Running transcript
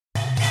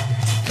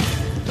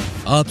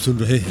आप सुन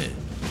रहे हैं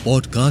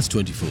पॉडकास्ट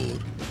 24,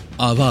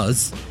 आवाज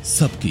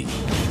सबकी।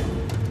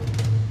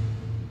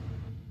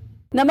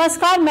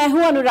 नमस्कार, मैं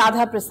हूं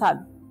अनुराधा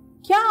प्रसाद।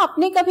 क्या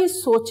आपने कभी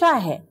सोचा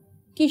है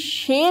कि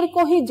शेर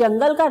को ही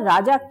जंगल का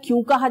राजा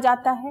क्यों कहा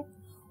जाता है?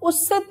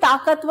 उससे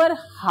ताकतवर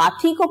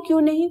हाथी को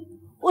क्यों नहीं?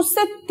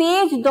 उससे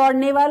तेज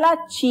दौड़ने वाला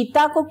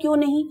चीता को क्यों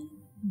नहीं?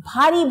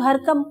 भारी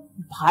भरकम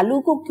भालू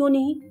को क्यों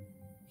नहीं?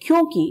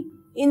 क्योंकि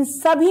इन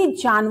सभी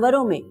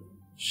जानवरों में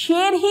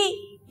शेर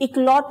ही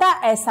इकलौता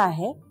ऐसा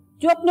है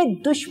जो अपने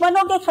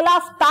दुश्मनों के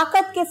खिलाफ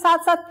ताकत के साथ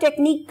साथ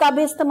टेक्निक का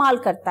भी इस्तेमाल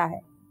करता है।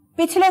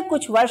 पिछले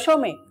कुछ वर्षों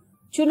में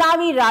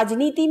चुनावी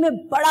राजनीति में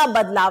बड़ा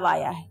बदलाव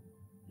आया है।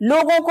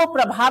 लोगों को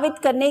प्रभावित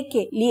करने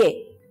के लिए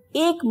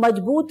एक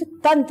मजबूत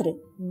तंत्र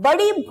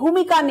बड़ी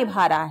भूमिका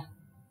निभा रहा है।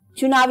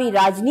 चुनावी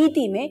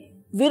राजनीति में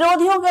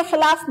विरोधियों के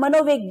खिलाफ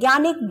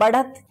मनोवैज्ञानिक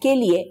बढ़त के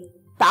लिए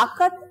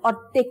ताकत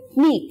और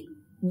टेक्निक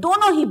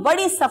दोनों ही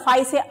बड़ी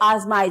सफाई से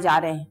आजमाए जा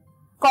रहे हैं।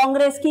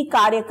 कांग्रेस की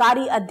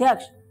कार्यकारी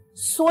अध्यक्ष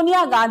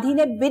सोनिया गांधी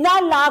ने बिना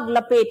लाग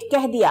लपेट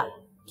कह दिया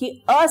कि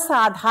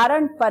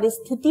असाधारण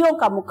परिस्थितियों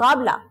का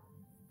मुकाबला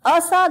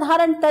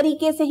असाधारण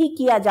तरीके से ही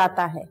किया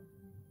जाता है।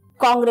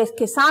 कांग्रेस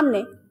के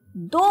सामने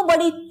दो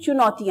बड़ी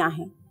चुनौतियां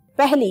हैं।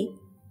 पहली,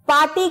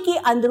 पार्टी की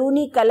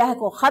अंदरूनी कलह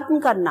को खत्म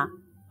करना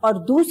और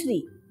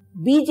दूसरी,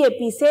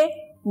 बीजेपी से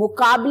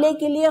मुकाबले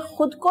के लिए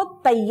खुद को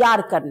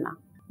तैयार करना।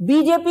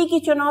 बीजेपी की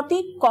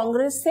चुनौती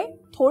कांग्रेस से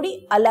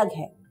थोड़ी अलग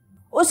है।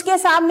 उसके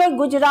सामने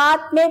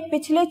गुजरात में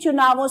पिछले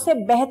चुनावों से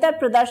बेहतर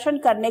प्रदर्शन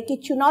करने की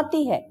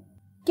चुनौती है।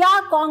 क्या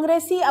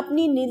कांग्रेसी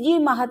अपनी निजी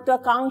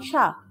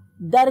महत्वाकांक्षा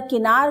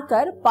दरकिनार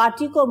कर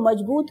पार्टी को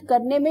मजबूत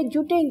करने में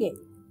जुटेंगे?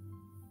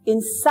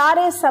 इन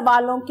सारे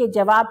सवालों के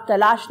जवाब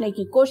तलाशने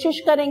की कोशिश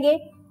करेंगे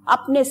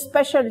अपने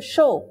स्पेशल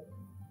शो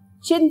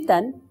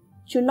चिंतन,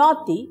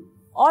 चुनौती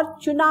और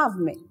चुनाव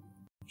में।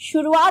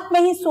 शुरुआत में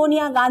ही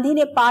सोनिया गांधी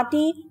ने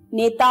पार्टी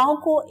नेताओं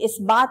को इस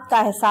बात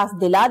का एहसास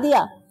दिला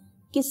दिया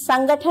कि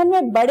संगठन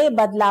में बड़े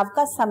बदलाव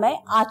का समय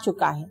आ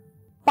चुका है।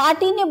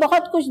 पार्टी ने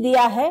बहुत कुछ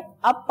दिया है,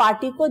 अब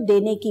पार्टी को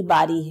देने की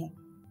बारी है।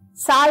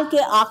 साल के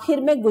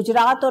आखिर में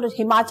गुजरात और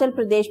हिमाचल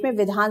प्रदेश में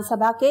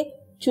विधानसभा के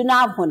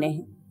चुनाव होने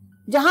हैं,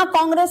 जहां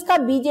कांग्रेस का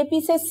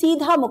बीजेपी से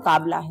सीधा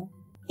मुकाबला है।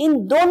 इन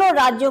दोनों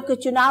राज्यों के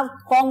चुनाव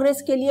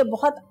कांग्रेस के लिए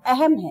बहुत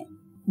अहम है।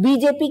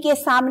 बीजेपी के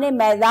सामने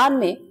मैदान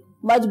में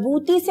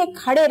मजबूती से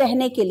खड़े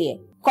रहने के लिए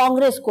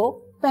कांग्रेस को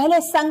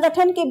पहले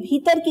संगठन के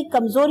भीतर की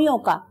कमजोरियों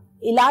का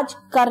इलाज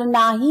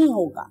करना ही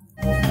होगा।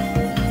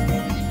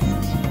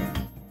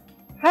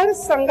 हर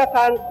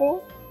संगठन को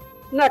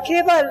न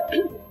केवल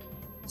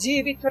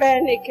जीवित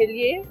रहने के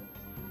लिए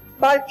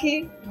बल्कि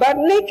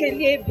बढ़ने के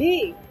लिए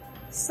भी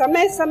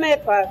समय समय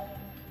पर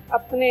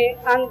अपने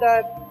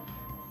अंदर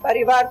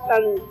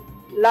परिवर्तन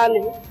लाने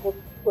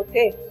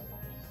होते।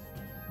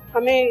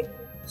 हमें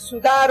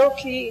सुधारों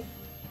की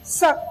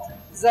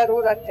सख्त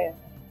जरूरत है।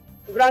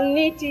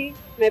 रणनीति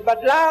में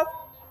बदलाव,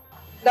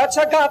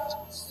 ढांचागत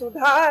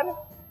सुधार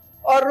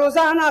और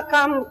रोजाना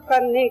काम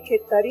करने के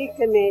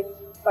तरीके में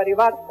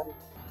परिवर्तन,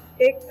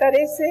 एक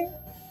तरह से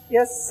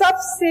यह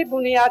सबसे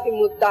बुनियादी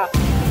मुद्दा।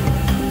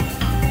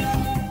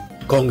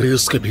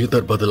 कांग्रेस के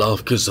भीतर बदलाव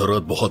की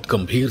जरूरत बहुत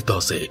गंभीरता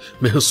से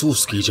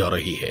महसूस की जा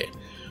रही है।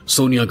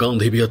 सोनिया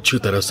गांधी भी अच्छी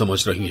तरह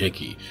समझ रही हैं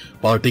कि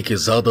पार्टी के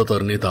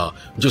ज्यादातर नेता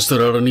जिस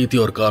रणनीति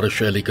और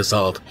कार्यशैली के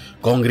साथ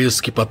कांग्रेस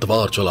की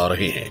पतवार चला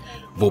रहे हैं,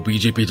 वो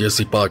बीजेपी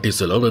जैसी पार्टी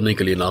से लड़ने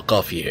के लिए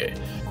नाकाफी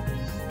है।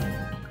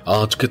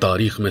 आज की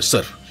तारीख में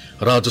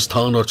सिर्फ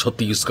राजस्थान और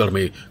छत्तीसगढ़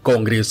में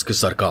कांग्रेस की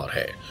सरकार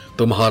है,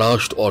 तो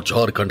महाराष्ट्र और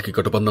झारखंड की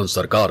गठबंधन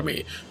सरकार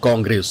में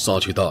कांग्रेस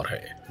साझीदार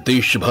है।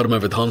 देश भर में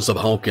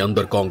विधानसभाओं के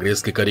अंदर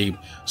कांग्रेस के करीब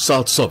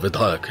 700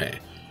 विधायक हैं।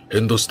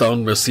 हिंदुस्तान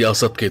में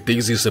सियासत के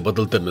तेजी से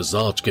बदलते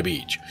मिजाज के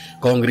बीच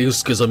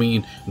कांग्रेस की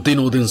जमीन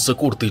दिनों दिन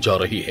सिकुड़ती जा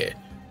रही है।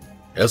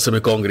 ऐसे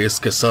में कांग्रेस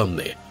के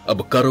सामने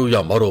अब करो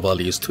या मरो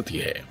वाली स्थिति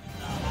है।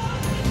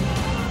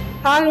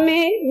 हाल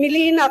में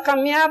मिली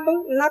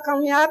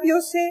नाकामयाबियों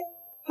से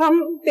हम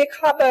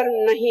बेखबर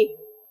नहीं,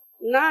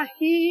 न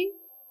ही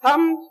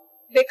हम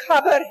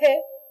बेखबर है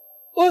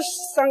उस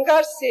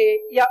संघर्ष से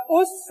या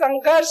उस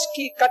संघर्ष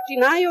की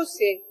कठिनाइयों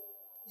से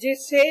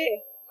जिसे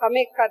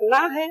हमें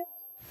करना है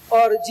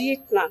और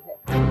जीतना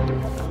है।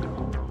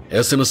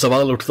 ऐसे में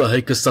सवाल उठता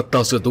है कि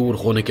सत्ता से दूर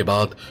होने के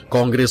बाद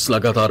कांग्रेस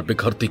लगातार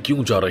बिखरती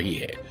क्यों जा रही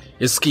है।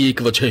 इसकी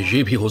एक वजह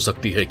ये भी हो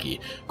सकती है कि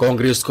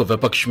कांग्रेस को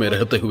विपक्ष में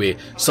रहते हुए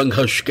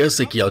संघर्ष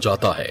कैसे किया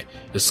जाता है,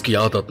 इसकी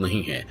आदत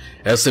नहीं है।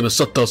 ऐसे में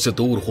सत्ता से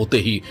दूर होते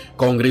ही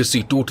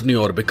कांग्रेसी टूटने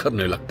और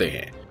बिखरने लगते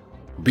हैं।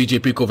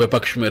 बीजेपी को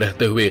विपक्ष में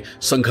रहते हुए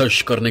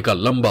संघर्ष करने का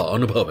लंबा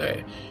अनुभव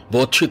है।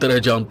 वो अच्छी तरह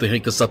जानते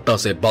हैं कि सत्ता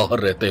से बाहर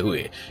रहते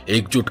हुए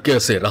एकजुट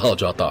कैसे रहा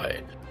जाता है।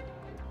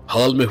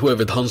 हाल में हुए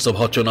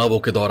विधानसभा चुनावों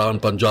के दौरान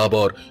पंजाब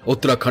और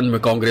उत्तराखंड में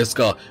कांग्रेस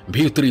का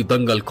भीतरी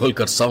दंगल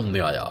खुलकर सामने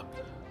आया,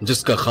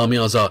 जिसका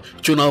खामियाजा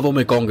चुनावों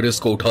में कांग्रेस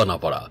को उठाना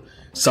पड़ा।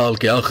 साल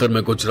के आखिर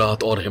में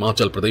गुजरात और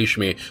हिमाचल प्रदेश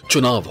में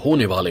चुनाव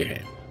होने वाले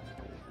हैं।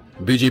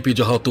 बीजेपी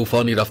जहां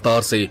तूफानी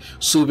रफ्तार से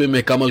सूबे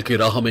में कमल की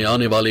राह में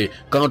आने वाले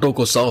कांटों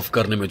को साफ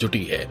करने में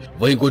जुटी है,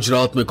 वहीं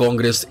गुजरात में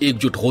कांग्रेस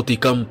एकजुट होती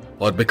कम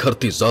और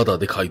बिखरती ज्यादा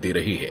दिखाई दे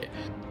रही है।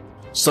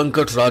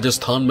 संकट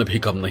राजस्थान में भी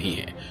कम नहीं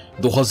है।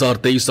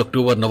 2023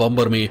 अक्टूबर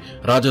नवंबर में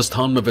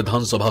राजस्थान में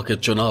विधानसभा के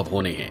चुनाव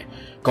होने हैं।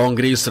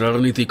 कांग्रेस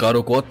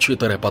रणनीतिकारों को अच्छी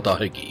तरह पता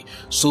है कि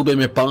सूबे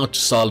में 5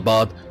 साल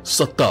बाद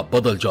सत्ता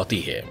बदल जाती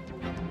है।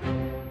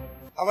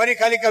 हमारी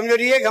खाली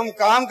कमजोरी है कि हम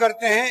काम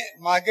करते हैं,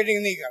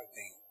 मार्केटिंग नहीं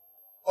करते हैं।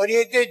 और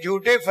ये इतने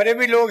झूठे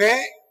फरेबी लोग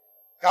हैं,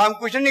 काम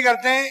कुछ नहीं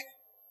करते हैं।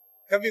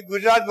 कभी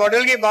गुजरात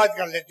मॉडल की बात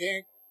कर लेते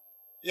हैं।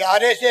 ये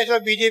आरएसएस और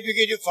बीजेपी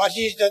के जो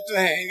फासिस्ट तत्व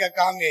हैं, इनका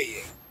काम यही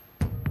है।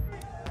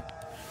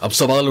 अब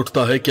सवाल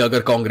उठता है कि अगर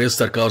कांग्रेस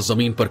सरकार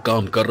जमीन पर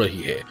काम कर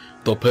रही है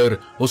तो फिर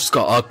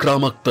उसका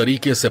आक्रामक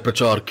तरीके से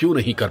प्रचार क्यों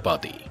नहीं कर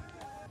पाती?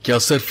 क्या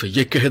सिर्फ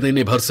ये कह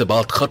देने भर से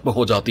बात खत्म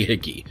हो जाती है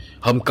कि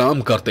हम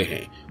काम करते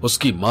हैं,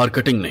 उसकी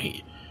मार्केटिंग नहीं?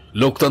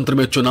 लोकतंत्र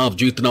में चुनाव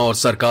जीतना और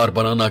सरकार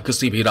बनाना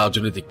किसी भी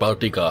राजनीतिक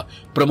पार्टी का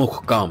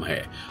प्रमुख काम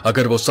है।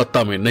 अगर वो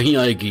सत्ता में नहीं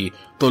आएगी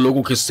तो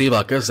लोगों की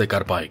सेवा कैसे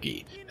कर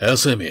पाएगी?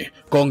 ऐसे में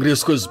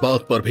कांग्रेस को इस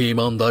बात पर भी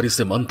ईमानदारी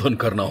से मंथन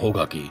करना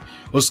होगा कि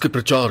उसके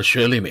प्रचार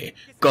शैली में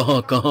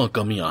कहां कहां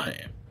कमियां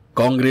हैं।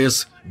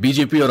 कांग्रेस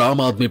बीजेपी और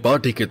आम आदमी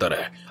पार्टी की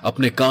तरह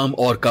अपने काम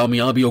और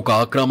कामयाबियों का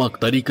आक्रामक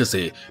तरीके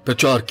से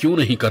प्रचार क्यों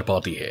नहीं कर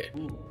पाती है?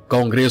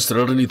 कांग्रेस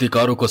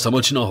रणनीतिकारों को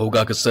समझना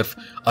होगा कि सिर्फ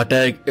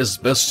अटैक इज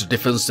बेस्ट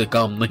डिफेंस से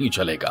काम नहीं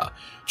चलेगा।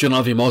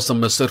 चुनावी मौसम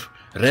में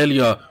सिर्फ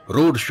रैलियां,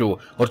 रोड शो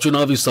और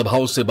चुनावी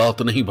सभाओं से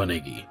बात नहीं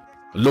बनेगी।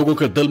 लोगों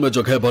के दिल में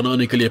जगह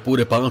बनाने के लिए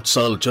पूरे 5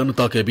 साल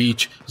जनता के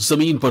बीच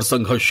जमीन पर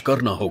संघर्ष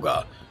करना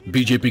होगा।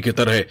 बीजेपी की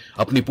तरह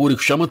अपनी पूरी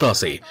क्षमता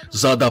से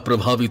ज्यादा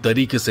प्रभावी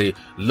तरीके से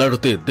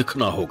लड़ते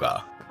दिखना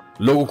होगा।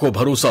 लोगों को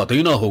भरोसा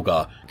देना होगा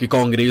कि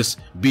कांग्रेस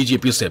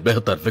बीजेपी से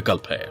बेहतर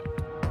विकल्प है।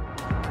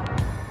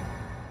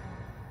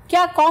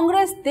 क्या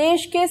कांग्रेस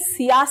देश के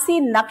सियासी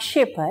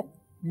नक्शे पर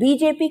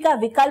बीजेपी का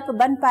विकल्प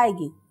बन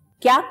पाएगी?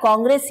 क्या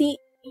कांग्रेसी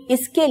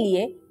इसके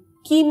लिए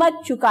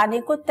कीमत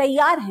चुकाने को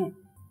तैयार हैं?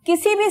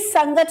 किसी भी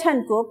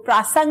संगठन को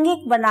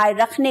प्रासंगिक बनाए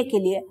रखने के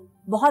लिए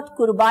बहुत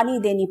कुर्बानी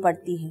देनी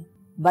पड़ती है।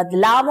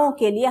 बदलावों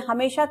के लिए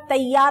हमेशा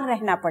तैयार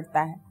रहना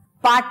पड़ता है।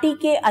 पार्टी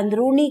के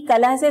अंदरूनी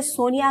कलह से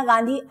सोनिया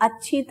गांधी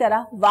अच्छी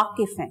तरह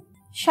वाकिफ हैं।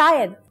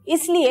 शायद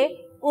इसलिए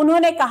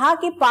उन्होंने कहा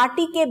कि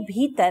पार्टी के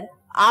भीतर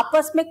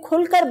आपस में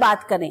खुलकर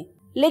बात करें,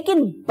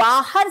 लेकिन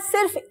बाहर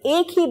सिर्फ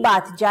एक ही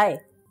बात जाए।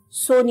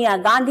 सोनिया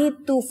गांधी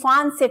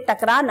तूफान से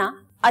टकराना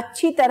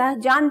अच्छी तरह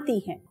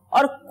जानती हैं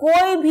और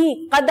कोई भी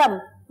कदम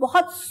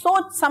बहुत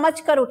सोच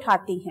समझकर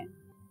उठाती हैं।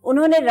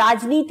 उन्होंने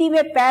राजनीति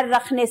में पैर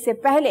रखने से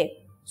पहले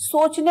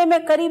सोचने में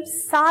करीब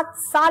 7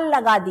 साल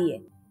लगा दिए।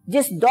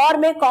 जिस दौर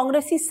में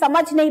कांग्रेसी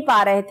समझ नहीं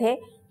पा रहे थे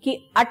कि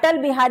अटल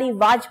बिहारी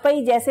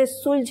वाजपेयी जैसे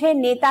सुलझे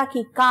नेता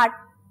की काट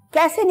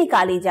कैसे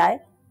निकाली जाए,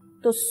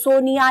 तो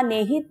सोनिया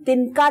ने ही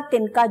तिनका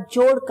तिनका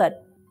जोड़कर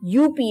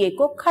यूपीए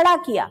को खड़ा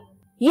किया।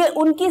 ये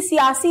उनकी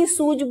सियासी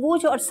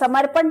सूझबूझ और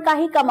समर्पण का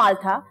ही कमाल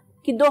था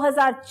कि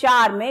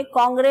 2004 में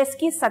कांग्रेस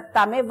की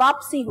सत्ता में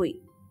वापसी हुई।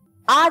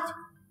 आज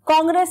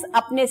कांग्रेस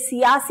अपने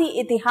सियासी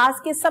इतिहास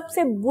के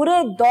सबसे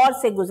बुरे दौर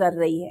से गुजर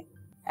रही है।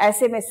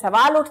 ऐसे में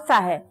सवाल उठता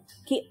है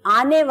कि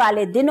आने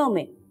वाले दिनों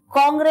में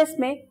कांग्रेस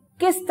में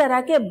किस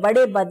तरह के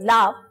बड़े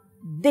बदलाव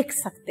दिख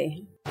सकते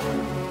हैं।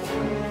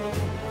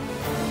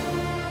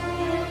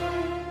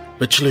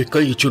 पिछले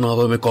कई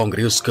चुनावों में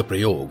कांग्रेस के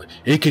प्रयोग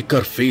एक एक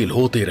कर फेल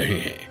होते रहे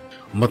हैं,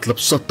 मतलब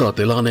सत्ता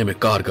दिलाने में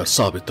कारगर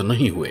साबित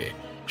नहीं हुए।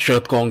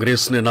 शायद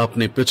कांग्रेस ने न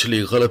अपनी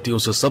पिछली गलतियों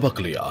से सबक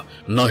लिया,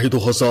 न ही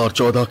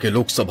 2014 के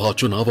लोकसभा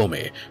चुनावों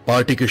में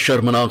पार्टी की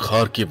शर्मनाक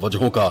हार की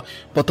वजहों का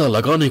पता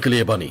लगाने के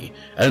लिए बनी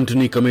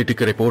एंटनी कमेटी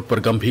की रिपोर्ट पर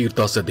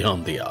गंभीरता से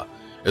ध्यान दिया।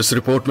 इस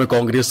रिपोर्ट में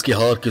कांग्रेस की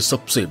हार की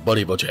सबसे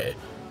बड़ी वजह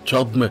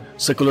छद्म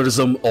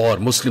सेकुलरिज्म और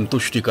मुस्लिम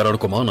तुष्टीकरण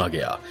को माना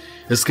गया।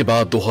 इसके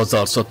बाद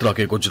 2017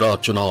 के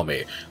गुजरात चुनाव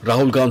में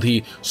राहुल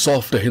गांधी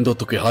सॉफ्ट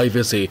हिंदुत्व के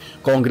हाईवे से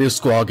कांग्रेस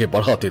को आगे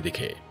बढ़ाते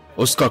दिखे।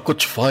 उसका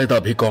कुछ फायदा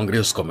भी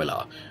कांग्रेस को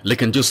मिला,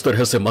 लेकिन जिस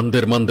तरह से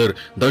मंदिर मंदिर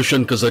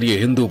दर्शन के जरिए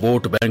हिंदू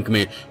वोट बैंक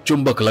में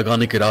चुंबक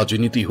लगाने की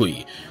राजनीति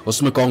हुई,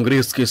 उसमें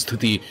कांग्रेस की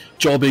स्थिति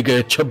चौबे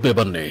गए छब्बे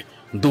बनने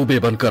दूबे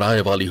बनकर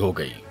आए वाली हो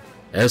गई।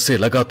 ऐसे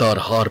लगातार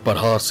हार पर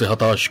हार से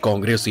हताश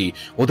कांग्रेसी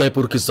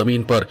उदयपुर की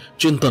जमीन पर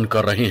चिंतन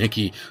कर रहे हैं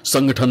कि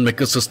संगठन में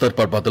किस स्तर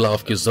पर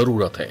बदलाव की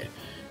जरूरत है,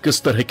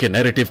 किस तरह के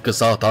नैरेटिव के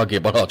साथ आगे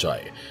बढ़ा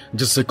जाए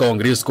जिससे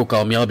कांग्रेस को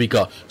कामयाबी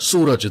का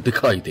सूरज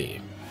दिखाई दे।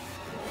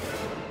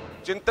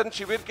 चिंतन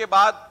शिविर के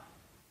बाद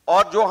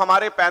और जो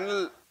हमारे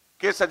पैनल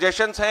के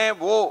सजेशंस हैं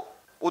वो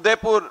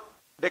उदयपुर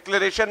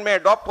डिक्लेरेशन में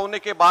अडॉप्ट होने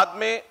के बाद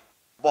में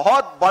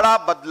बहुत बड़ा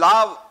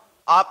बदलाव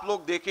आप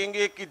लोग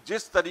देखेंगे कि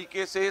जिस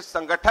तरीके से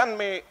संगठन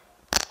में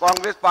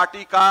कांग्रेस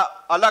पार्टी का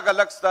अलग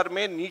अलग स्तर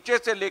में नीचे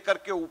से लेकर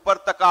के ऊपर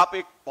तक आप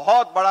एक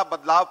बहुत बड़ा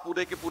बदलाव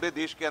पूरे के पूरे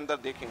देश के अंदर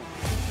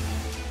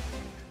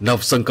देखेंगे। नव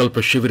संकल्प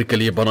शिविर के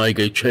लिए बनाई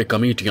गई 6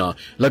 कमेटियां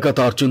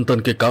लगातार चिंतन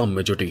के काम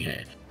में जुटी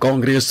हैं।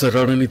 कांग्रेस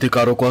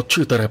रणनीतिकारों को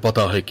अच्छी तरह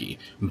पता है कि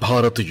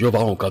भारत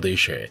युवाओं का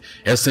देश है।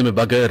 ऐसे में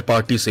बगैर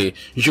पार्टी से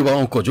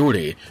युवाओं को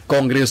जोड़े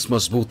कांग्रेस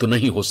मजबूत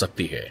नहीं हो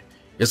सकती है।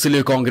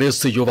 इसलिए कांग्रेस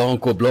से युवाओं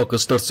को ब्लॉक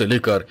स्तर से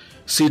लेकर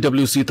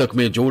CWC तक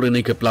में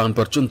जोड़ने के प्लान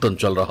पर चिंतन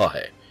चल रहा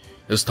है।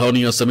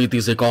 स्थानीय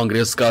समिति से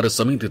कांग्रेस कार्य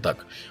समिति तक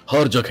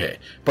हर जगह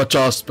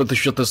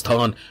 50%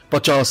 स्थान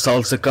 50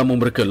 साल से कम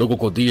उम्र के लोगों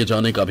को दिए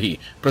जाने का भी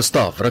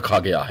प्रस्ताव रखा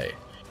गया है।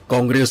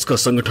 कांग्रेस का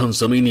संगठन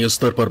जमीनी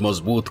स्तर पर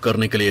मजबूत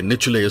करने के लिए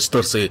निचले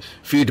स्तर से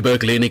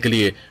फीडबैक लेने के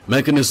लिए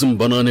मैकेनिज्म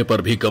बनाने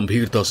पर भी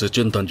गंभीरता से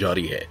चिंतन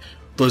जारी है।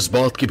 तो इस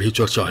बात की भी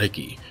चर्चा है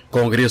कि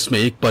कांग्रेस में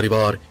एक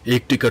परिवार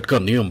एक टिकट का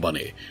नियम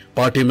बने,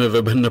 पार्टी में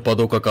विभिन्न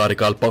पदों का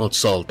कार्यकाल 5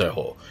 साल तय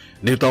हो,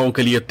 नेताओं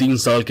के लिए 3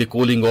 साल के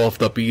कूलिंग ऑफ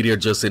द पीरियड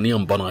जैसे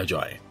नियम बनाए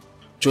जाए,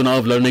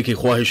 चुनाव लड़ने की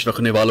ख्वाहिश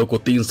रखने वालों को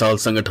 3 साल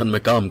संगठन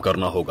में काम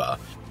करना होगा।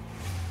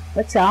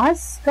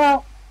 50 का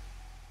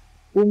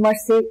उम्र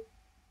से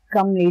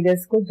कम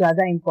लीडर्स को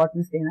ज्यादा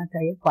इम्पोर्टेंस देना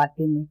चाहिए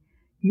पार्टी में।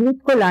 यूथ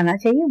को लाना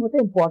चाहिए, वो तो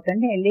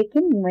इम्पोर्टेंट है,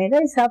 लेकिन मेरे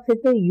हिसाब से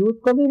तो यूथ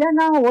को भी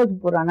लाना, वो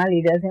पुराना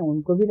लीडर्स हैं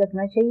उनको भी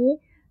रखना चाहिए।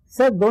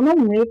 सब दोनों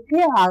मिल के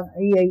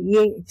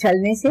ये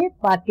चलने से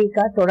पार्टी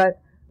का थोड़ा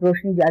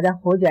रोशनी ज्यादा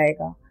हो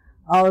जाएगा।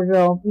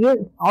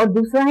 और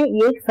दूसरा है,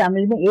 एक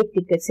फैमिली में एक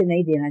टिकट से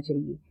नहीं देना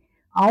चाहिए।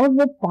 और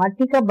वो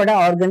पार्टी का बड़ा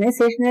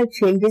ऑर्गेनाइजेशनल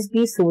चेंजेस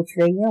भी सोच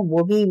रही है,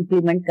 वो भी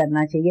इम्प्लीमेंट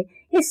करना चाहिए।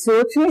 ये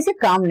सोचने से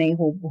काम नहीं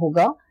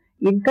होगा,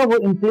 इनका वो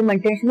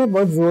इम्प्लीमेंटेशन में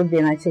बहुत जोर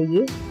देना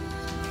चाहिए।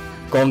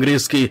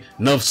 कांग्रेस की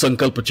नव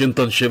संकल्प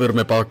चिंतन शिविर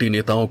में पार्टी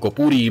नेताओं को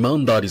पूरी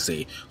ईमानदारी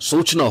से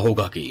सोचना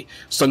होगा कि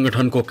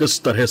संगठन को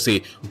किस तरह से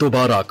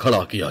दोबारा खड़ा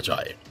किया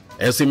जाए।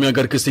 ऐसे में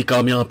अगर किसी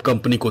कामयाब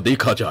कंपनी को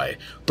देखा जाए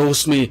तो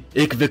उसमें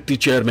एक व्यक्ति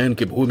चेयरमैन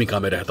की भूमिका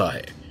में रहता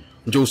है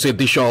जो उसे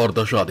दिशा और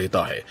दशा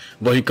देता है।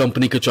 वहीं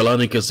कंपनी के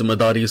चलाने की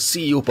जिम्मेदारी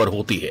CEO पर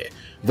होती है।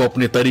 वो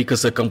अपने तरीके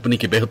से कंपनी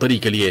की बेहतरी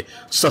के लिए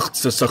सख्त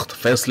से सख्त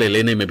फैसले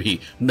लेने में भी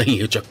नहीं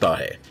हिचकता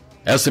है।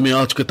 ऐसे में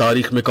आज की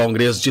तारीख में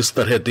कांग्रेस जिस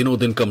तरह दिनों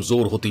दिन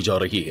कमजोर होती जा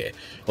रही है,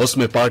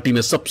 उसमें पार्टी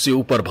में सबसे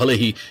ऊपर भले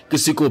ही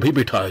किसी को भी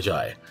बिठाया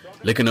जाए,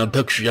 लेकिन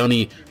अध्यक्ष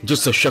यानी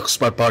जिस शख्स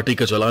पर पार्टी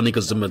के चलाने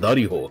की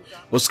जिम्मेदारी हो,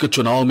 उसके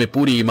चुनाव में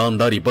पूरी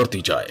ईमानदारी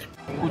बरती जाए।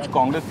 कुछ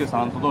कांग्रेस के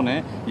सांसदों ने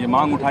ये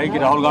मांग उठाई कि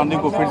राहुल गांधी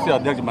को फिर से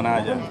अध्यक्ष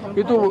बनाया जाए।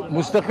 ये तो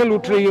मुस्तकिल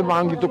उठ रही है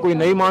मांग, तो कोई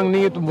नई मांग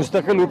नहीं है, तो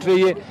मुस्तकिल उठ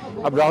रही है।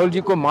 अब राहुल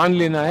जी को मान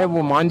लेना है,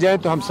 वो मान जाए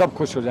तो हम सब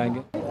खुश हो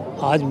जाएंगे।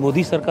 आज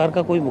मोदी सरकार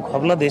का कोई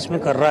मुकाबला देश में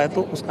कर रहा है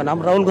तो उसका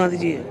नाम राहुल गांधी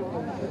जी है।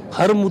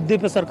 हर मुद्दे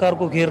पे सरकार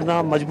को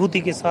घेरना,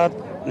 मजबूती के साथ,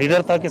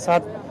 लीडरता के साथ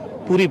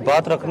पूरी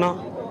बात रखना,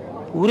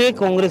 पूरे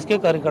कांग्रेस के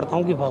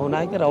कार्यकर्ताओं की भावना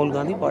है कि राहुल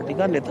गांधी पार्टी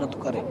का नेतृत्व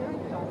करें।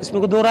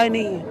 इसमें कोई दो राय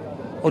नहीं है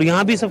और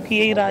यहाँ भी सबकी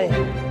यही राय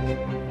है।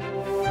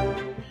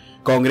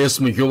 कांग्रेस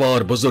में युवा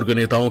और बुजुर्ग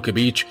नेताओं के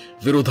बीच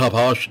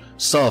विरोधाभास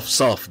साफ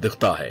साफ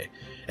दिखता है।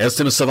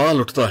 ऐसे में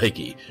सवाल उठता है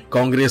कि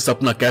कांग्रेस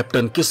अपना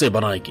कैप्टन किसे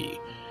बनाएगी?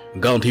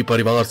 गांधी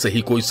परिवार से ही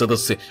कोई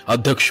सदस्य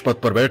अध्यक्ष पद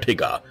पर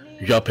बैठेगा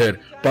या फिर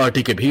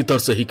पार्टी के भीतर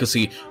से ही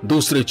किसी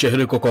दूसरे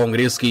चेहरे को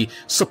कांग्रेस की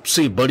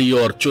सबसे बड़ी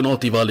और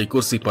चुनौती वाली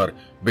कुर्सी पर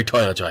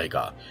बिठाया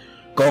जाएगा?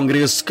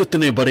 कांग्रेस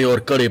कितने बड़े और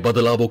कड़े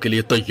बदलावों के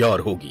लिए तैयार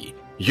होगी,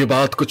 ये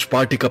बात कुछ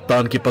पार्टी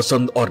कप्तान की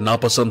पसंद और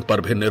नापसंद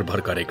पर भी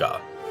निर्भर करेगा।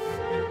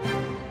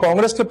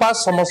 कांग्रेस के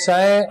पास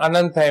समस्याएं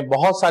अनंत हैं,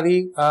 बहुत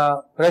सारी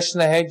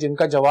प्रश्न है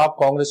जिनका जवाब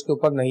कांग्रेस के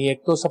ऊपर नहीं है।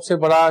 एक तो सबसे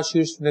बड़ा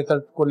शीर्ष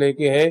नेतृत्व को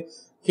लेके है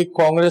कि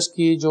कांग्रेस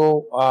की जो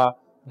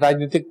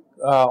राजनीतिक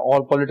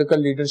और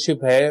पॉलिटिकल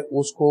लीडरशिप है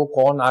उसको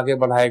कौन आगे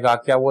बढ़ाएगा,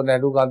 क्या वो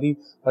नेहरू गांधी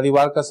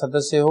परिवार का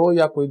सदस्य हो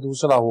या कोई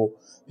दूसरा हो।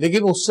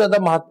 लेकिन उससे ज्यादा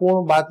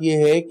महत्वपूर्ण बात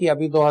यह है कि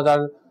अभी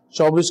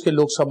 2024 के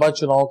लोकसभा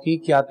चुनाव की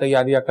क्या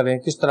तैयारियां करें,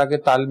 किस तरह के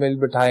तालमेल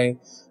बिठाएं,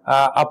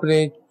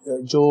 अपने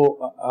जो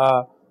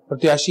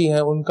प्रत्याशी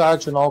हैं उनका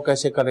चुनाव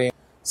कैसे करें।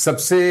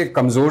 सबसे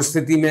कमजोर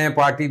स्थिति में है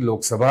पार्टी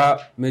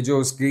लोकसभा में जो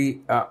उसकी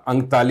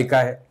अंक तालिका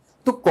है,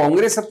 तो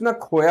कांग्रेस अपना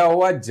खोया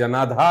हुआ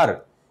जनाधार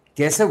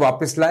कैसे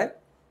वापस लाए,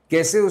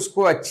 कैसे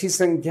उसको अच्छी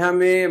संख्या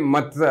में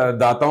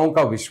मतदाताओं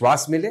का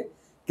विश्वास मिले,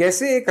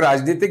 कैसे एक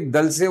राजनीतिक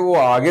दल से वो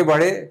आगे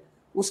बढ़े,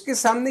 उसके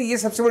सामने ये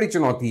सबसे बड़ी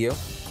चुनौती है।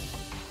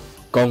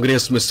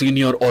 कांग्रेस में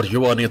सीनियर और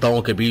युवा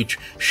नेताओं के बीच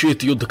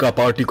शीत युद्ध का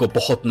पार्टी को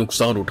बहुत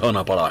नुकसान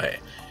उठाना पड़ा है।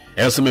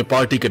 ऐसे में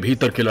पार्टी के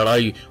भीतर की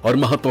लड़ाई और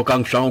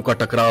महत्वाकांक्षाओं का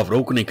टकराव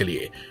रोकने के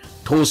लिए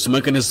ठोस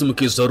मैकेनिज्म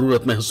की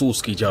जरूरत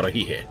महसूस की जा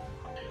रही है।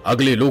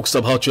 अगले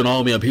लोकसभा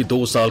चुनाव में अभी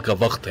 2 साल का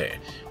वक्त है।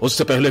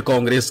 उससे पहले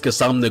कांग्रेस के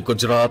सामने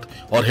गुजरात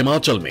और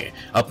हिमाचल में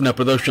अपना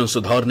प्रदर्शन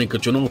सुधारने की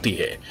चुनौती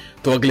है,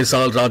 तो अगले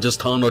साल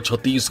राजस्थान और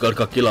छत्तीसगढ़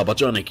का किला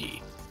बचाने की।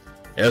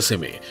 ऐसे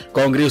में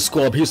कांग्रेस को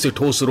अभी से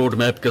ठोस रोड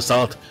मैप के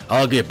साथ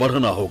आगे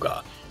बढ़ना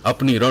होगा।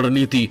 अपनी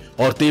रणनीति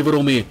और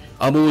तेवरों में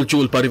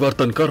आमूलचूल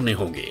परिवर्तन करने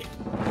होंगे।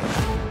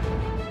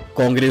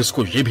 कांग्रेस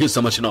को यह भी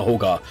समझना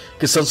होगा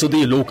कि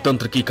संसदीय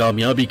लोकतंत्र की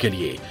कामयाबी के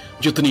लिए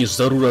जितनी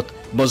जरूरत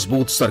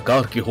मजबूत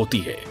सरकार की होती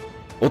है,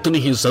 उतनी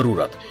ही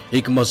जरूरत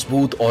एक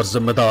मजबूत और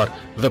जिम्मेदार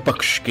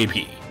विपक्ष की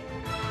भी।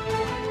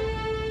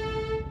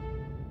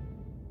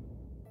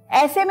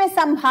 ऐसे में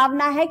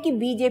संभावना है कि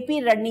बीजेपी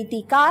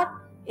रणनीतिकार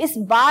इस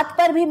बात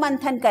पर भी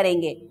मंथन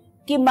करेंगे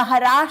कि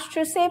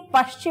महाराष्ट्र से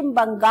पश्चिम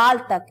बंगाल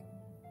तक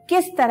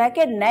किस तरह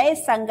के नए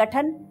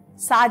संगठन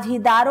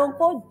साझीदारों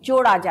को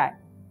जोड़ा जाए,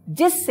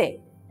 जिससे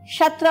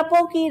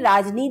क्षत्रपों की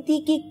राजनीति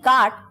की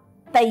काट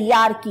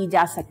तैयार की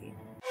जा सके।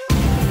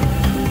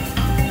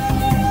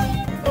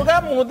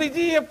 तो मोदी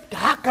जी अब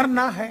क्या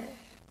करना है?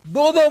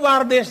 2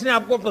 बार देश ने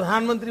आपको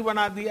प्रधानमंत्री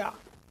बना दिया,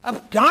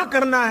 अब क्या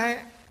करना है?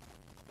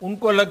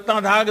 उनको लगता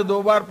था कि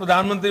 2 बार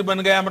प्रधानमंत्री बन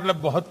गया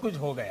मतलब बहुत कुछ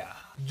हो गया,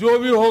 जो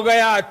भी हो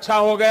गया अच्छा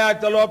हो गया,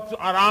 चलो अब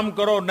आराम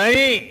करो।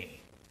 नहीं,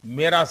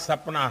 मेरा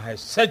सपना है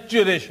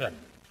सैचुरेशन,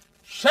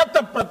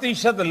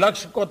 100%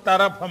 लक्ष्य को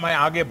तरफ हमें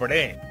आगे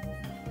बढ़े।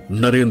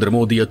 नरेंद्र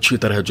मोदी अच्छी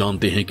तरह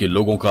जानते हैं कि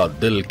लोगों का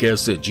दिल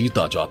कैसे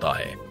जीता जाता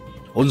है,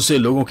 उनसे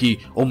लोगों की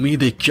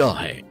उम्मीदें क्या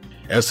हैं।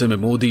 ऐसे में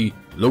मोदी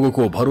लोगों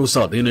को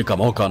भरोसा देने का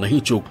मौका नहीं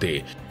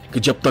चूकते कि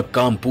जब तक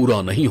काम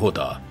पूरा नहीं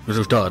होता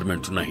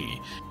रिटायरमेंट नहीं।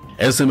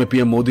 ऐसे में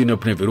पीएम मोदी ने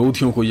अपने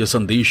विरोधियों को यह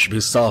संदेश भी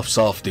साफ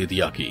साफ दे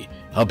दिया कि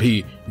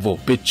अभी वो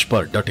पिच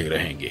पर डटे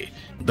रहेंगे।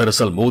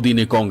 दरअसल मोदी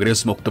ने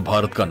कांग्रेस मुक्त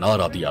भारत का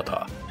नारा दिया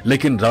था,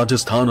 लेकिन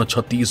राजस्थान और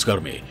छत्तीसगढ़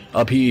में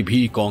अभी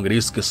भी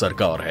कांग्रेस की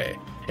सरकार है।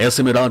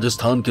 ऐसे में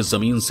राजस्थान की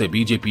जमीन से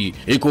बीजेपी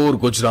एक और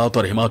गुजरात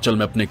और हिमाचल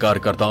में अपने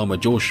कार्यकर्ताओं में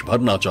जोश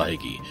भरना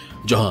चाहेगी।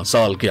 जहां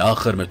साल के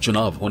आखिर में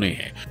चुनाव होने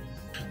हैं,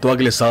 तो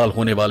अगले साल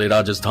होने वाले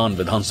राजस्थान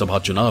विधानसभा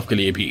चुनाव के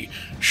लिए भी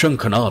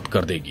शंखनाद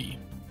कर देगी।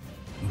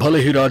 भले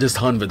ही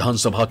राजस्थान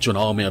विधानसभा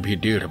चुनाव में अभी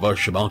 1.5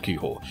 वर्ष बाकी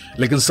हो,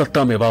 लेकिन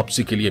सत्ता में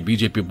वापसी के लिए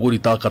बीजेपी पूरी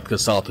ताकत के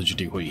साथ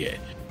जुटी हुई है।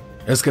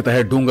 इसके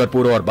तहत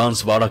डूंगरपुर और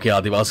बांसवाड़ा के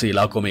आदिवासी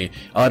इलाकों में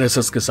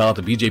आरएसएस के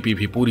साथ बीजेपी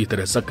भी पूरी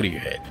तरह सक्रिय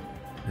है,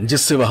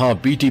 जिससे वहां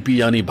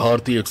बीटीपी यानी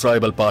भारतीय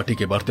ट्राइबल पार्टी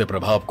के बढ़ते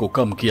प्रभाव को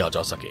कम किया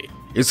जा सके।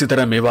 इसी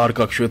तरह मेवाड़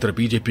का क्षेत्र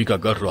बीजेपी का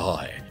गढ़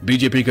रहा है।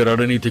 बीजेपी के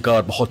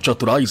रणनीतिकार बहुत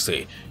चतुराई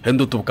से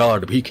हिंदुत्व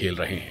कार्ड भी खेल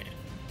रहे हैं।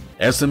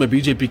 ऐसे में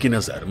बीजेपी की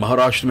नजर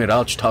महाराष्ट्र में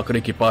राज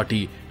ठाकरे की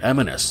पार्टी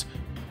एमएनएस,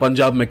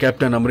 पंजाब में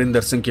कैप्टन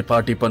अमरिंदर सिंह की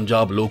पार्टी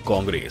पंजाब लोक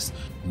कांग्रेस,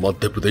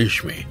 मध्य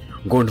प्रदेश में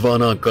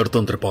गोंडवाना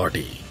गणतंत्र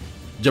पार्टी,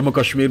 जम्मू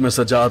कश्मीर में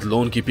सजाद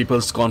लोन की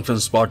पीपल्स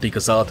कॉन्फ्रेंस पार्टी के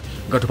साथ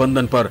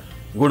गठबंधन पर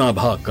गुणा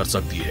भाग कर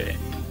सकती है।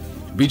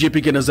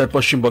 बीजेपी की नजर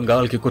पश्चिम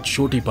बंगाल की कुछ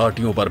छोटी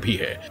पार्टियों पर भी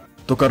है,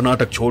 तो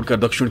कर्नाटक छोड़कर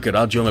दक्षिण के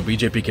राज्यों में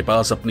बीजेपी के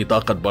पास अपनी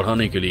ताकत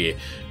बढ़ाने के लिए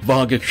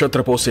वहां के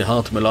क्षत्रपों से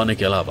हाथ मिलाने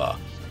के अलावा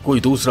कोई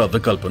दूसरा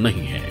विकल्प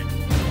नहीं है।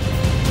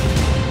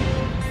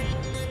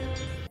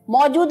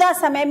 मौजूदा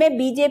समय में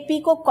बीजेपी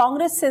को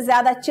कांग्रेस से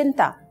ज्यादा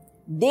चिंता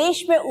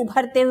देश में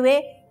उभरते हुए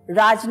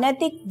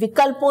राजनीतिक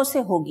विकल्पों से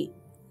होगी।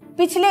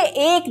 पिछले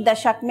 1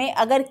 दशक में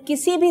अगर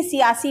किसी भी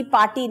सियासी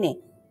पार्टी ने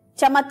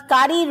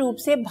चमत्कारी रूप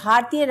से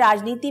भारतीय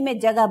राजनीति में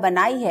जगह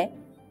बनाई है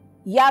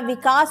या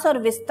विकास और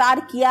विस्तार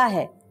किया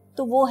है,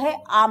 तो वो है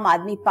आम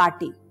आदमी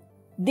पार्टी।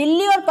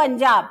 दिल्ली और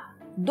पंजाब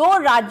 2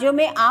 राज्यों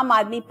में आम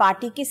आदमी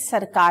पार्टी की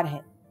सरकार है।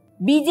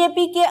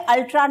 बीजेपी के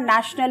अल्ट्रा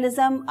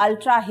नेशनलिज्म,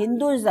 अल्ट्रा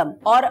हिंदुइज्म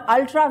और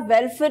अल्ट्रा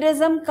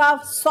वेलफेयरिज्म का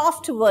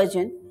सॉफ्ट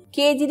वर्जन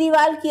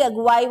केजरीवाल की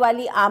अगुवाई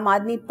वाली आम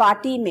आदमी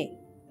पार्टी में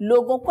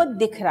लोगों को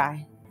दिख रहा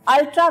है।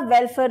 अल्ट्रा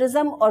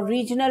वेलफेयरिज्म और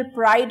रीजनल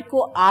प्राइड को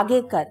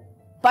आगे कर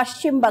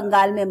पश्चिम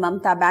बंगाल में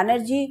ममता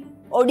बनर्जी,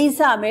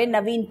 ओडिशा में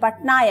नवीन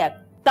पटनायक,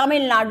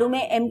 तमिलनाडु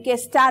में एमके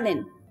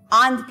स्टालिन,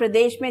 आंध्र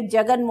प्रदेश में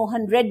जगन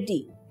मोहन रेड्डी,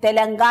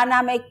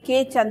 तेलंगाना में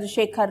के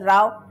चंद्रशेखर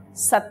राव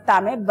सत्ता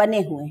में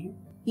बने हुए हैं।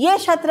 ये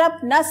क्षत्रप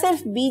न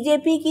सिर्फ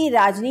बीजेपी की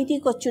राजनीति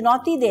को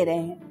चुनौती दे रहे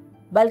हैं,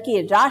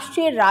 बल्कि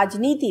राष्ट्रीय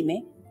राजनीति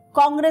में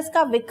कांग्रेस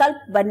का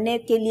विकल्प बनने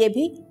के लिए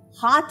भी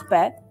हाथ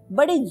पैर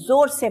बड़ी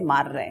जोर से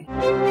मार रहे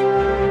हैं।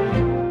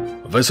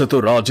 वैसे तो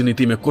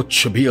राजनीति में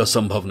कुछ भी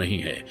असंभव नहीं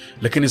है,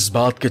 लेकिन इस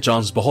बात के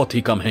चांस बहुत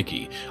ही कम है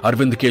कि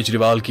अरविंद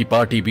केजरीवाल की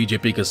पार्टी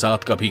बीजेपी के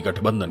साथ कभी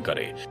गठबंधन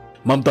करे,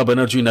 ममता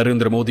बनर्जी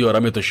नरेंद्र मोदी और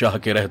अमित शाह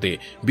के रहते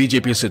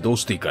बीजेपी से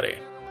दोस्ती करे,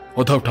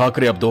 उद्धव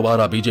ठाकरे अब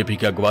दोबारा बीजेपी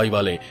की अगुवाई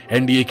वाले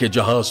एनडीए के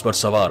जहाज पर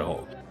सवार हो,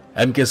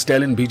 एमके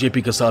स्टालिन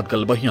बीजेपी के साथ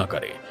गलबहियां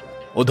करे।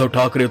 उद्धव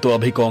ठाकरे तो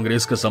अभी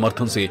कांग्रेस के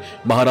समर्थन से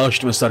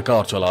महाराष्ट्र में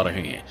सरकार चला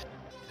रहे हैं।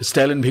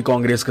 स्टालिन भी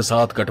कांग्रेस के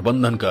साथ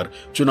गठबंधन कर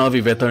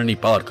चुनावी वैतरणी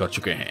पार कर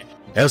चुके हैं।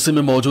 ऐसे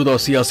में मौजूदा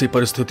सियासी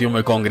परिस्थितियों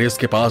में कांग्रेस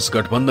के पास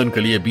गठबंधन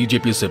के लिए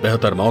बीजेपी से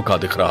बेहतर मौका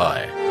दिख रहा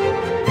है।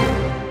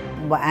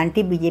 वो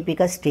एंटी बीजेपी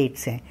का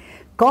स्टेट्स है।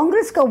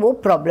 कांग्रेस का वो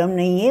प्रॉब्लम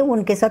नहीं है,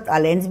 उनके साथ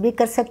अलायंस भी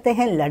कर सकते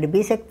हैं, लड़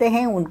भी सकते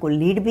हैं, उनको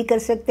लीड भी कर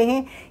सकते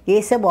हैं,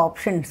 ये सब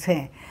ऑप्शंस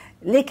हैं।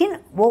 लेकिन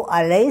वो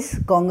अलायंस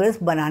कांग्रेस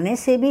बनाने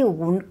से भी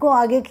उनको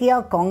आगे किया,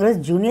 कांग्रेस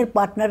जूनियर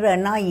पार्टनर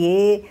रहना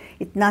ये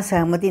इतना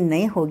सहमति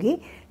नहीं होगी।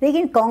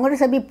 लेकिन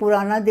कांग्रेस अभी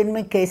पुराना दिन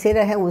में कैसे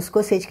रहे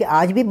उसको सोच के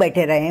आज भी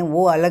बैठे रहे हैं,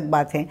 वो अलग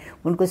बात है।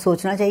 उनको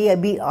सोचना चाहिए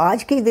अभी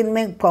आज के दिन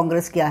में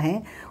कांग्रेस क्या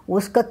है,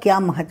 उसका क्या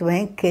महत्व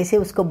है, कैसे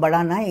उसको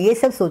बढ़ाना है, ये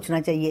सब सोचना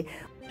चाहिए।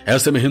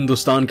 ऐसे में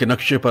हिंदुस्तान के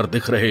नक्शे पर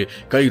दिख रहे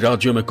कई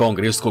राज्यों में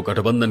कांग्रेस को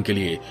गठबंधन के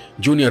लिए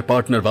जूनियर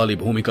पार्टनर वाली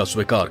भूमिका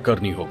स्वीकार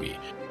करनी होगी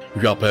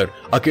या फिर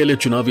अकेले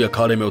चुनावी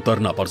अखाड़े में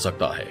उतरना पड़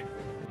सकता है।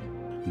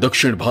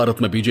 दक्षिण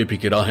भारत में बीजेपी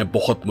की राहें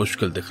बहुत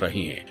मुश्किल दिख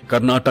रही हैं।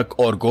 कर्नाटक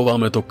और गोवा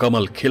में तो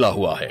कमल खिला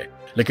हुआ है,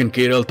 लेकिन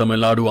केरल,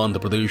 तमिलनाडु, आंध्र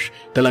प्रदेश,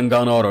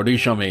 तेलंगाना और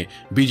ओडिशा में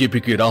बीजेपी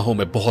की राहों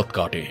में बहुत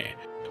कांटे हैं।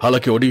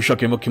 हालांकि ओडिशा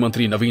के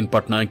मुख्यमंत्री नवीन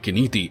पटनायक की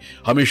नीति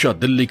हमेशा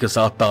दिल्ली के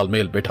साथ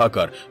तालमेल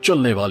बिठाकर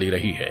चलने वाली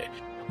रही है।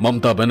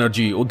 ममता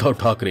बनर्जी, उद्धव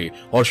ठाकरे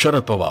और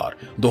शरद पवार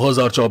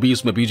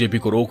 2024 में बीजेपी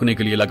को रोकने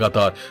के लिए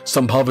लगातार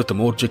संभावित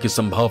मोर्चे की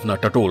संभावना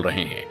टटोल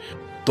रहे हैं,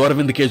 तो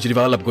अरविंद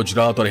केजरीवाल अब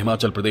गुजरात और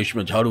हिमाचल प्रदेश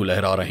में झाड़ू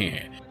लहरा रहे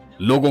हैं,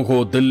 लोगों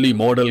को दिल्ली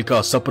मॉडल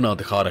का सपना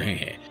दिखा रहे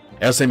हैं।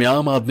 ऐसे में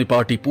आम आदमी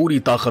पार्टी पूरी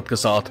ताकत के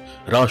साथ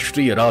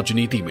राष्ट्रीय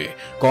राजनीति में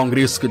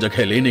कांग्रेस की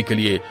जगह लेने के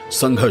लिए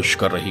संघर्ष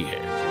कर रही है।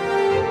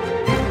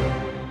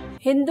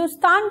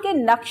 हिंदुस्तान के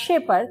नक्शे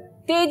पर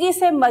तेजी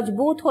से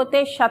मजबूत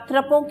होते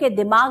क्षत्रपों के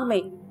दिमाग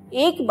में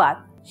एक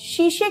बात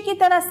शीशे की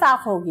तरह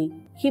साफ होगी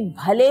कि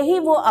भले ही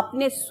वो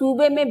अपने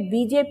सूबे में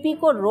बीजेपी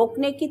को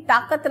रोकने की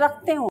ताकत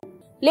रखते हों,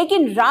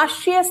 लेकिन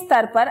राष्ट्रीय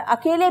स्तर पर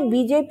अकेले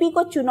बीजेपी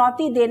को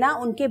चुनौती देना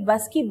उनके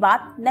बस की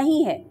बात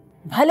नहीं है।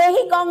 भले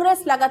ही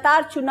कांग्रेस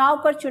लगातार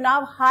चुनाव पर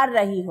चुनाव हार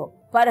रही हो,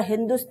 पर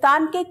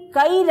हिंदुस्तान के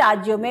कई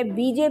राज्यों में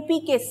बीजेपी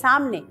के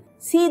सामने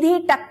सीधी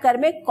टक्कर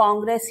में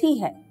कांग्रेस ही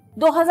है।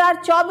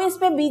 2024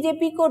 में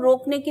बीजेपी को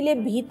रोकने के लिए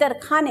भीतर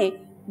खाने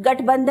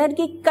गठबंधन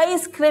की कई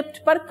स्क्रिप्ट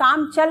पर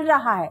काम चल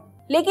रहा है,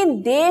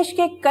 लेकिन देश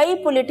के कई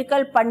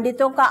पॉलिटिकल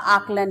पंडितों का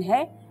आकलन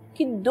है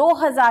कि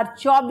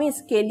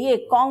 2024 के लिए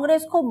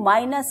कांग्रेस को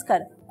माइनस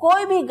कर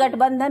कोई भी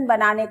गठबंधन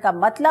बनाने का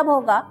मतलब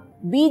होगा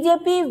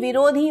बीजेपी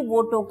विरोधी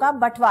वोटों का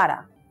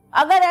बंटवारा।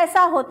 अगर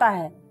ऐसा होता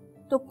है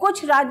तो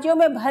कुछ राज्यों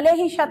में भले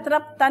ही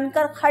क्षत्रप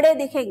तनकर खड़े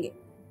दिखेंगे,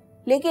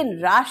 लेकिन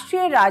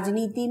राष्ट्रीय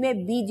राजनीति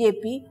में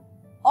बीजेपी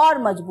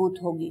और मजबूत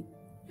होगी,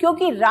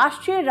 क्योंकि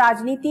राष्ट्रीय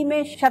राजनीति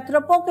में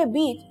क्षत्रपों के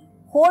बीच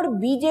होड़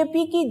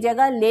बीजेपी की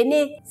जगह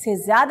लेने से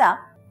ज्यादा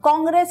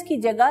कांग्रेस की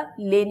जगह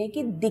लेने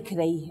की दिख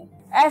रही है।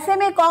 ऐसे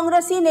में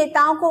कांग्रेसी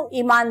नेताओं को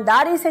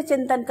ईमानदारी से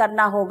चिंतन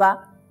करना होगा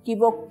कि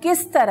वो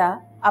किस तरह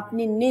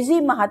अपनी निजी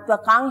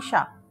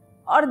महत्वाकांक्षा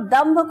और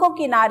दंभ को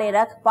किनारे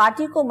रख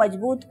पार्टी को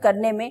मजबूत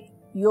करने में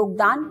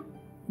योगदान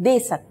दे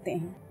सकते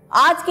हैं।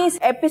 आज के इस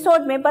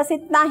एपिसोड में बस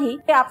इतना ही।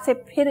 आपसे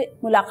फिर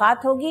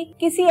मुलाकात होगी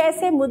किसी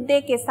ऐसे मुद्दे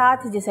के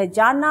साथ जिसे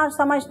जानना और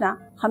समझना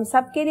हम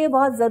सबके लिए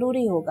बहुत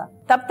जरूरी होगा।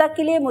 तब तक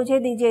के लिए मुझे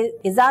दीजिए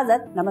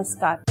इजाजत।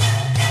 नमस्कार।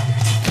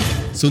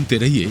 सुनते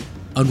रहिए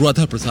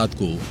अनुराधा प्रसाद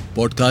को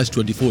पॉडकास्ट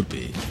 24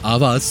 पे,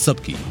 आवाज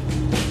सबकी।